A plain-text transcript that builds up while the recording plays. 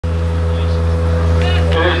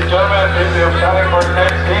gentlemen, please be standing for the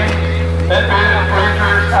next team. Midfield,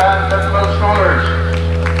 Rangers and Sentinel Strollers.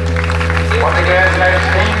 Once again, the next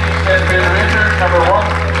team, Midfield Rangers, number 1,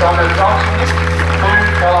 Samuel Johnson,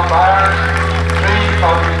 2, Callum Byers, 3,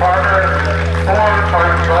 Malcolm Parker, 4,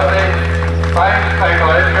 Martin Bradley, 5,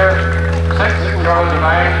 Michael Edgar, 6, Charles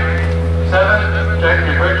Devine, 7,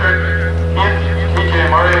 Jackie Richard, 8,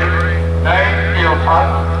 TJ Murray, 9, Neil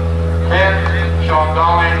Patton, 10, Sean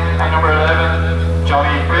Donnelly, and number 11,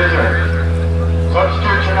 Johnny Fraser.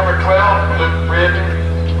 Substitution number 12, Luke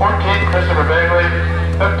Braden, 14, Christopher Bagley,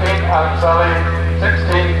 15, Alan Sally,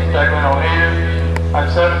 16, Declan O'Neill, and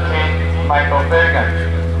 17, Michael Fagan.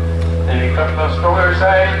 The Sentinel Stroller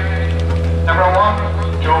side, number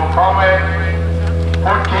 1, Joe Conway,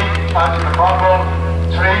 14, Anthony McConville,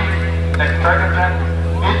 3, Nick Turkington,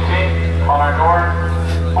 18, Connor Dorn,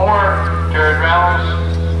 4, Jared Reynolds,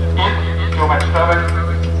 8, Joe McStubbin,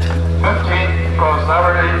 15, Ross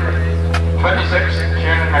Laverty, 26,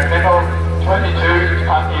 Kieran McNichol, 22,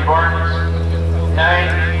 Anthony Burns,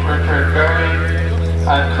 9, Richard Gurley,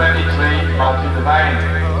 and 23, Matthew Devine.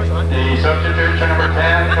 The substitutes are number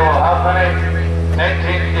 10, Joel Halfpenny,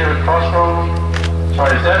 19, David Cosgrove, 17,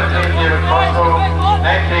 David Cosgrove,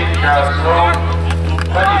 19, Gareth Sloan,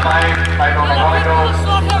 25, Michael McGonigal,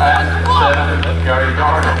 and 7, Gary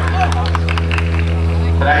Jordan.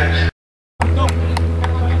 Thanks.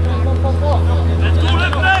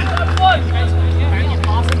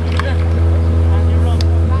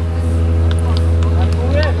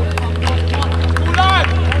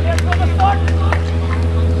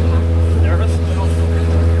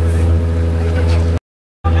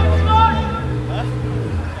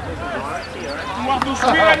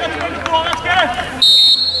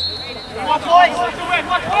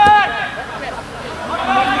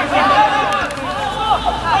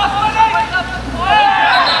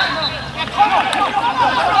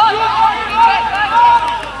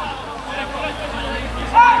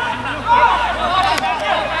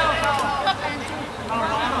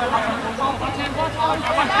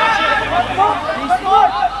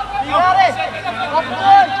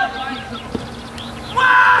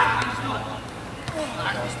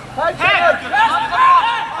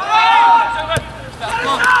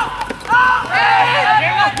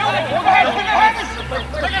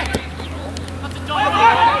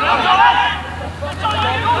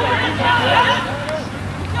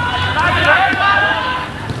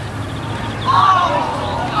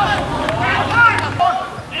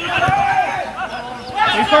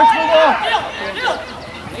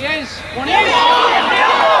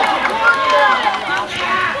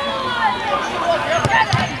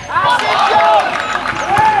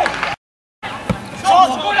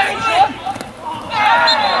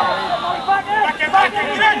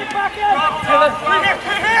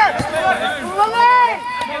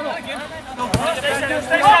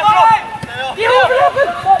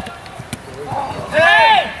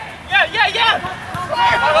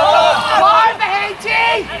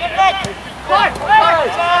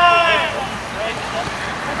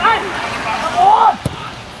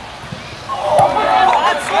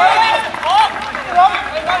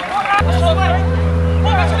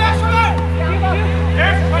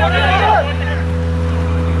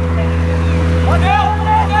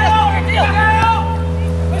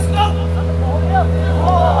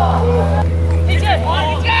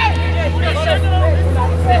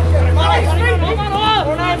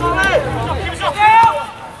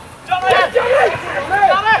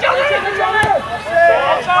 Johnny!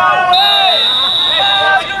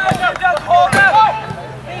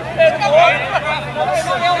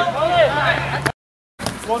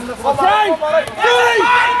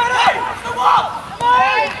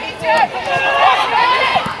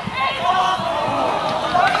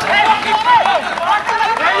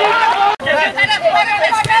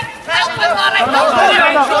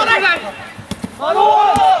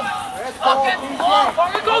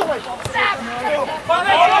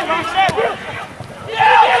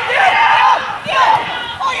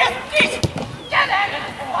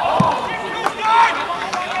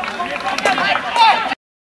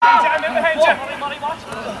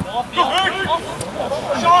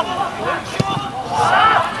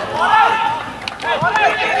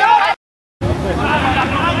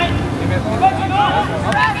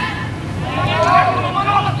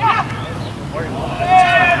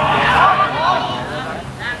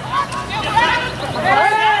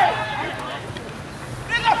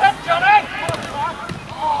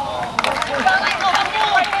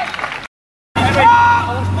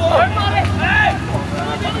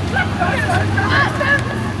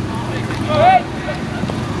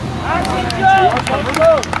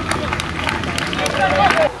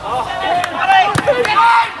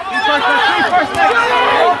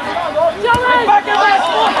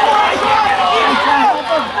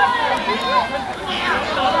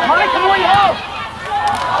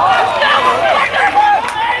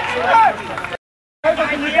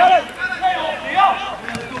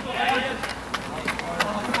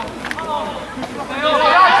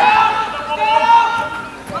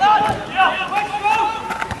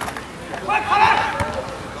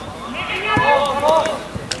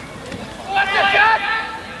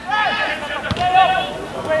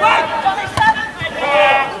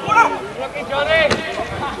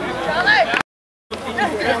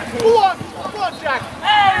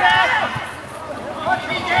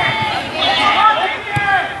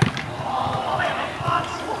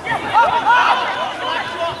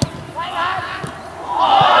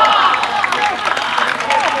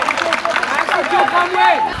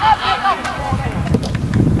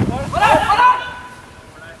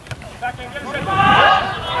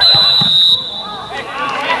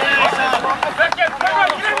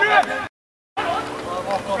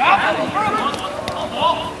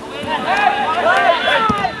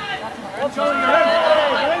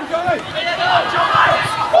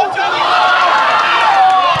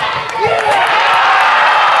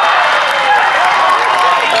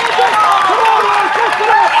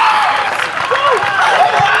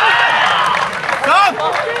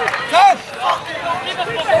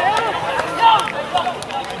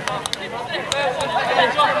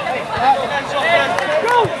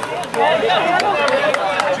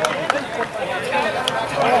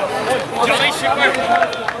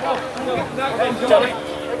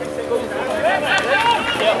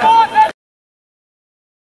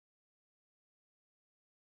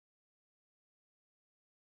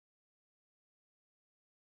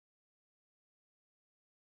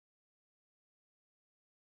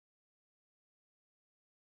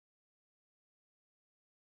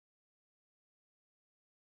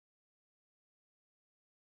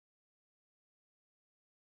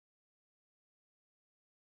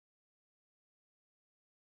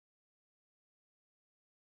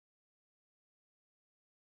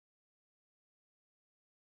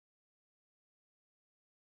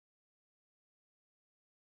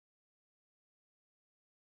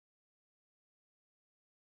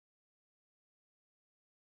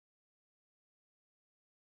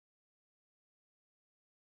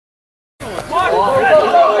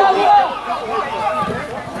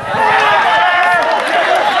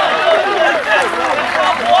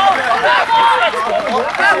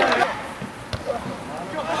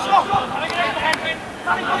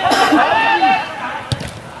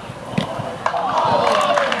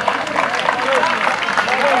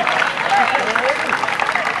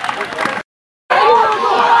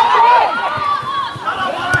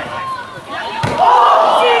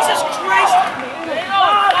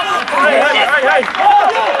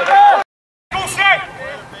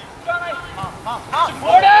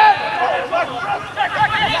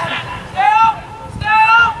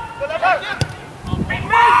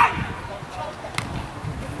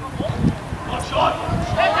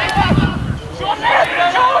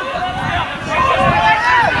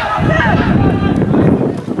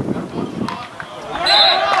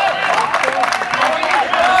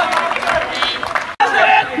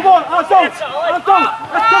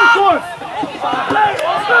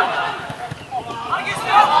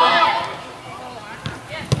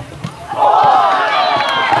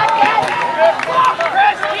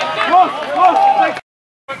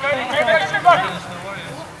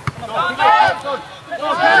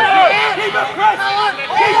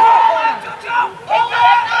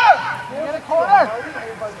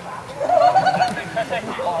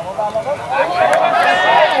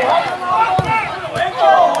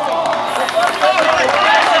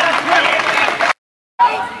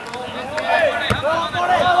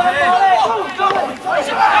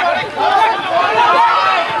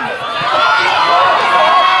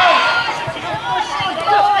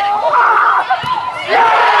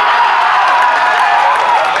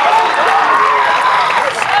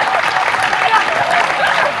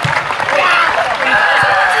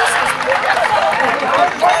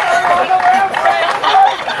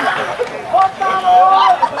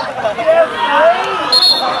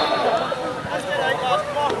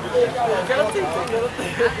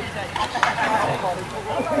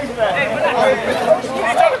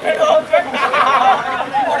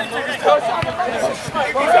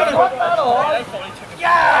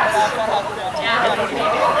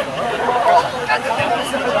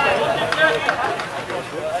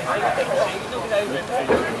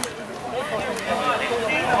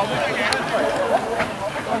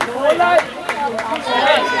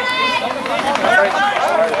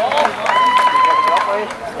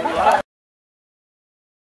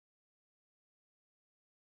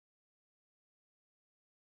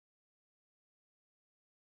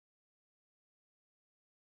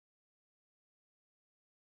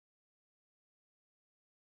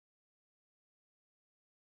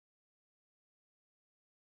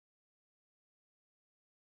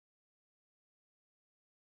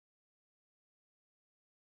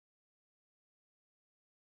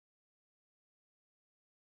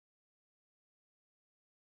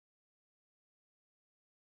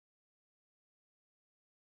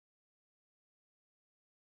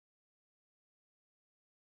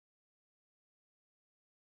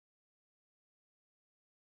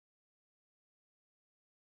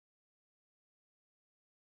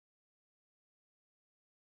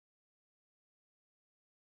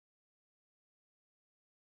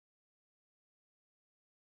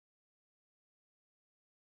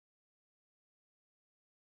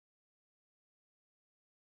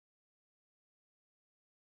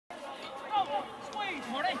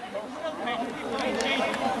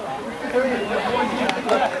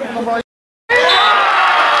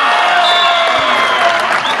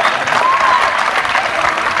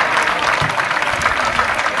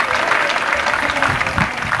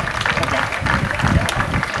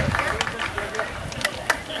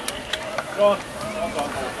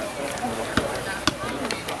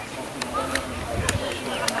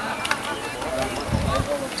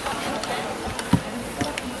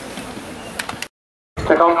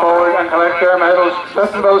 To come forward and collect their medals,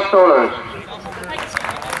 7 bow strollers.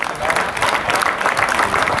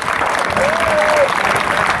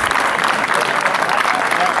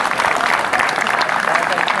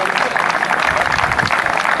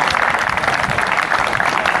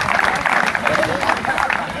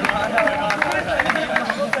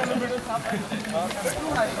 Get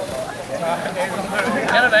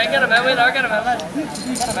him in, we are, get him in.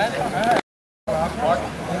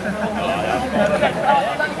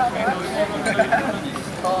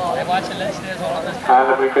 And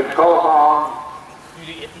if we could call upon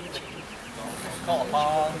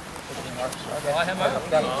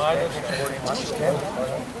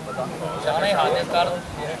Johnny, how they've got it.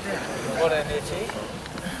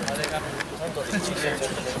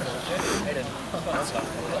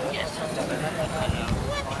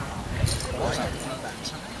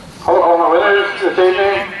 call upon the winners this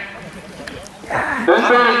evening.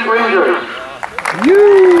 NIFL Rangers.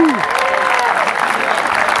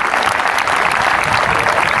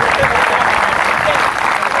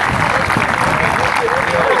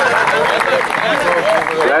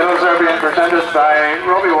 The medals are being presented by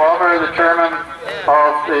Robbie Walker, the chairman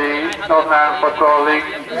of the Northern Ireland Football League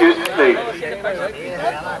Youth League.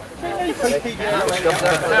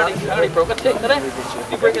 He broke it, did he?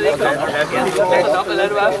 He broke it, he broke it up a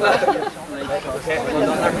little bit.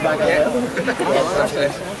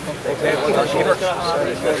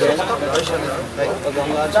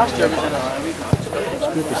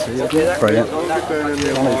 Good to see you. Brilliant. Only feel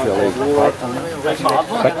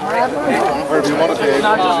like wherever you want to be.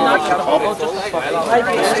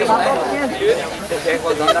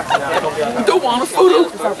 Don't want a photo.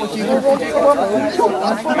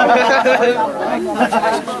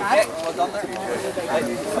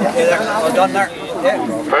 Well done there.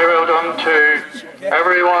 Very well done to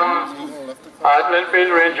everyone at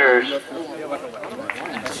NIFL Rangers.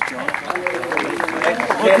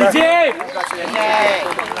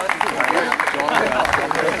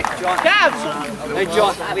 Hey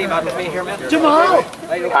John, leave out with me here, man. And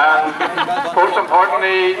most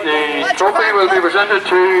importantly, the trophy will be presented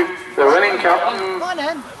to the winning captain of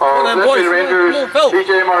NIFL Rangers,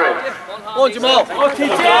 TJ Murray. Oh, Jamal. Oh,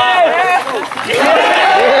 TJ! On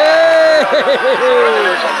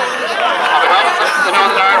behalf of the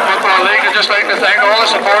Northern Ireland Football League, I'd just like to thank all the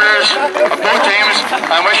supporters of both teams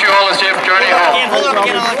and wish you all a safe journey home.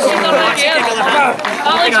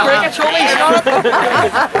 Alex, break it, show me.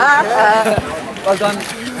 Well done.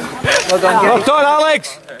 Well done, Well done,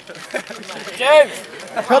 Alex! James!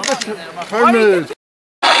 Turn move.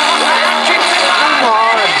 Come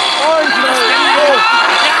on!